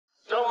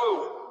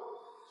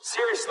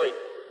Seriously,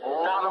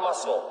 not a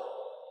muscle.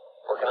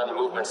 Working on the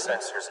movement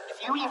sensors.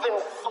 If you even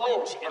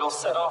flinch, it'll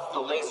set off the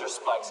laser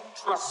spikes.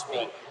 Trust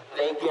me,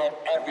 they get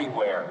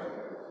everywhere.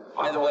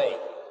 By the way,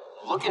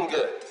 looking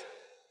good.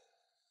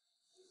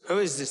 Who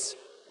is this?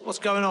 What's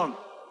going on?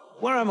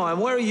 Where am I and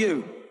where are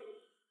you?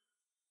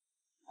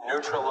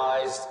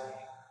 Neutralized.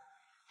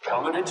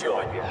 Coming to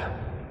join you.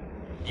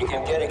 You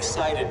can get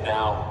excited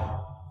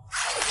now.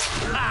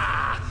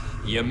 Ha!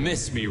 You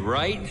miss me,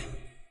 right?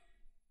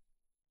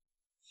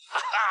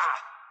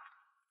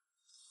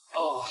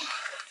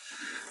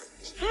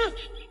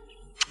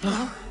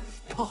 Have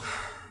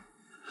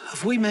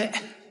we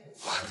met?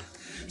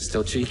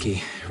 Still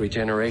cheeky.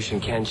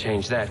 Regeneration can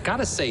change that.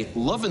 Gotta say,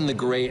 loving the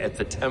gray at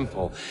the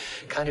temple.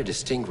 Kind of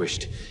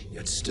distinguished,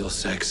 yet still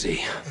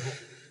sexy.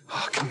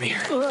 Oh, come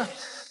here.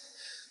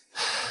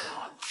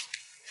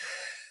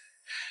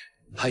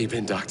 How you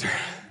been, Doctor?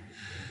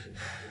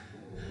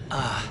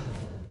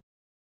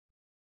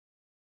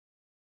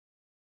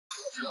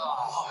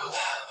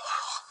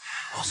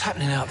 What's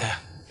happening out there?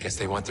 Guess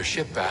they want their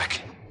ship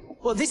back.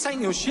 Well, this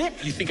ain't your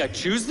ship. You think I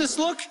choose this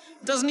look?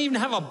 It doesn't even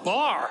have a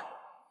bar.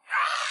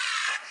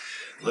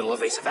 Little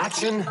evasive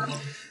action.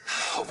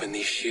 Hoping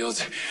these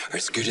shields are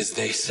as good as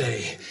they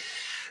say.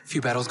 A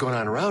few battles going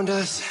on around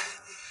us.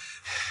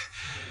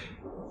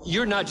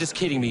 You're not just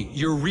kidding me.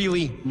 You're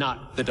really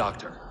not the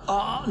Doctor.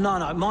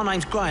 No. My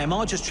name's Graham.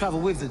 I just travel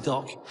with the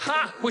doc.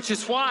 Ha! Which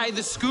is why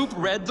the scoop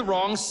read the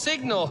wrong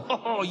signal.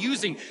 Oh,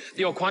 using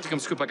the old Quanticum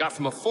scoop I got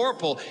from a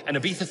Forpol and a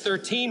Betha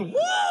 13.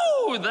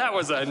 Woo! That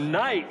was a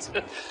night.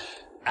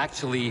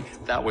 Actually,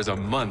 that was a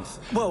month.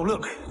 Well,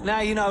 look, now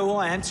you know who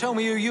I am. Tell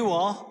me who you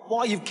are,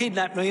 why you've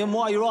kidnapped me, and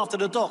why you're after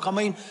the doc. I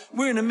mean,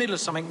 we're in the middle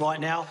of something right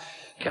now.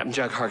 Captain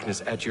Jack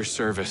Harkness, at your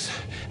service.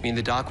 Me and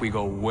the doc, we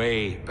go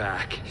way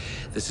back.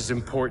 This is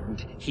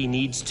important. He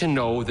needs to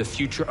know the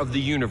future of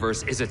the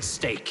universe is at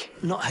stake.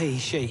 Not he,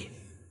 she.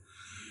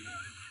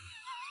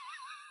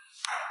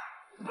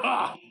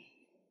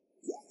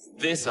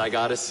 This I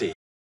gotta see.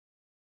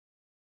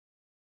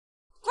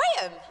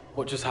 Graham!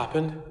 What just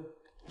happened?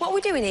 What are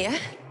we doing here?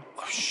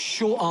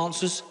 Short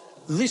answers.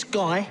 This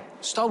guy,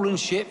 stolen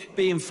ship,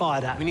 being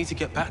fired at. We need to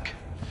get back.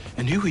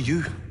 And who are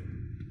you?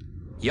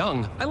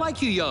 Young. I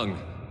like you young.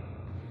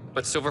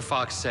 But Silver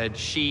Fox said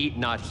she,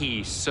 not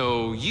he.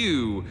 So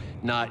you,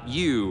 not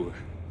you.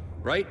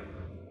 Right?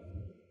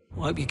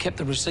 I hope you kept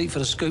the receipt for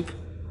the scoop.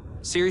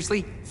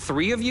 Seriously?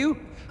 3 of you?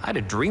 I had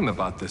a dream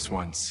about this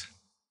once.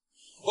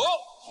 Whoa!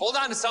 Hold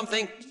on to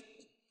something.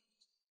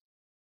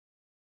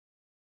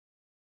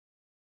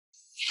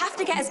 You have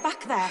to get us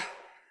back there.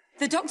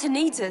 The doctor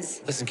needs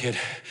us. Listen, kid.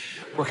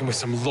 Working with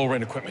some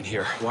low-rent equipment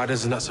here. Why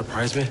doesn't that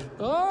surprise me?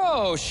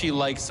 Oh, she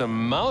likes a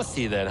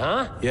mouthy then,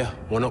 huh? Yeah,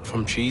 one up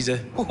from Cheesy.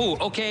 Ooh,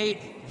 okay.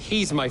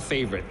 He's my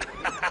favorite.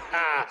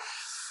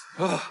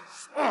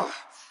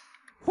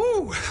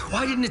 Woo!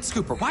 Why didn't it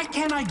scoop her? Why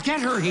can't I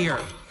get her here?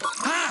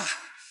 Ah!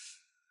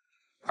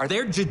 Are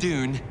there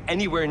Judoon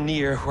anywhere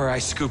near where I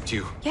scooped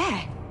you?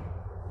 Yeah.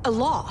 A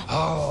lot.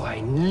 Oh, I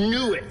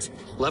knew it!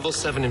 Level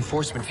 7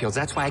 enforcement fields.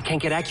 That's why I can't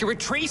get accurate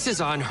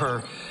traces on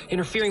her.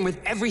 Interfering with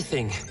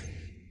everything.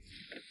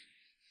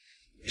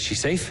 Is she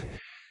safe?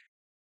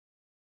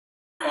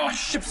 Oh,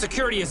 ship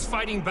security is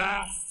fighting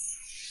back.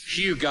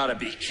 You gotta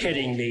be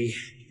kidding me.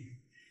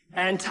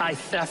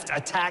 Anti-theft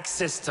attack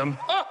system.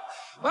 Oh,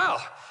 well,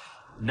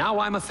 now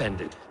I'm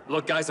offended.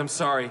 Look, guys, I'm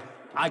sorry.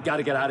 I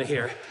gotta get out of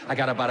here. I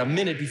got about a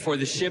minute before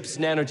the ship's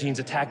nanogenes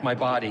attack my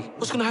body.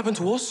 What's gonna happen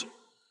to us?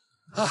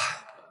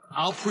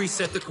 I'll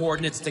preset the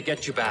coordinates to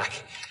get you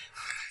back.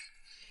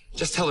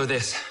 Just tell her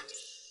this.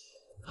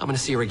 I'm gonna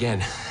see her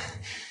again.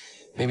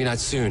 Maybe not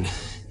soon.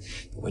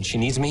 When she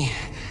needs me,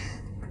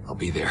 I'll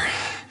be there.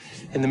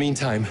 In the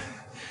meantime,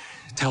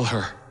 tell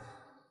her.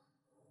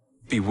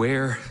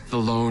 Beware the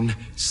lone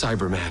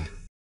Cyberman.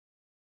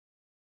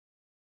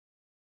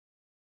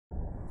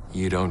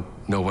 You don't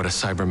know what a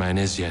Cyberman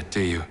is yet,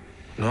 do you?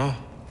 No.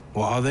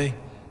 What are they?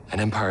 An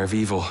empire of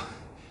evil.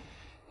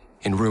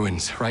 In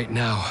ruins right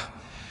now.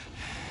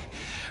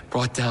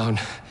 Brought down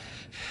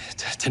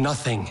to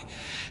nothing,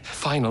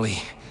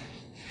 finally.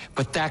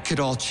 But that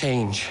could all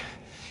change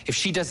if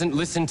she doesn't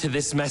listen to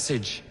this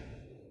message.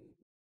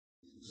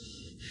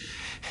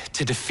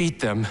 To defeat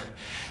them,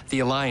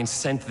 the Alliance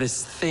sent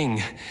this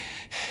thing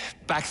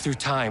back through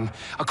time,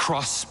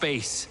 across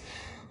space.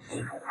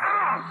 Oh,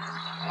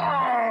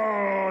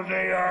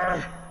 they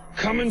are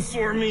coming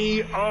for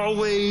me,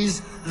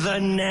 always the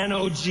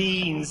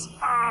nanogenes.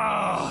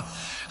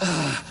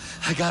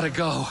 I gotta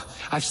go.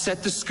 I've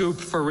set the scoop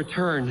for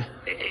return.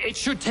 It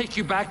should take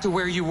you back to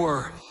where you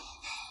were.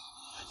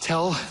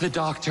 Tell the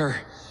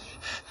doctor,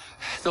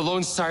 the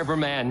lone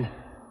Cyberman,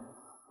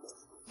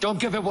 don't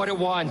give it what it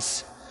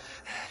wants.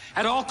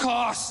 At all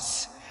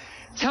costs.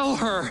 Tell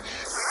her.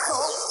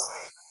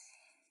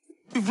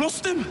 We've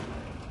lost him!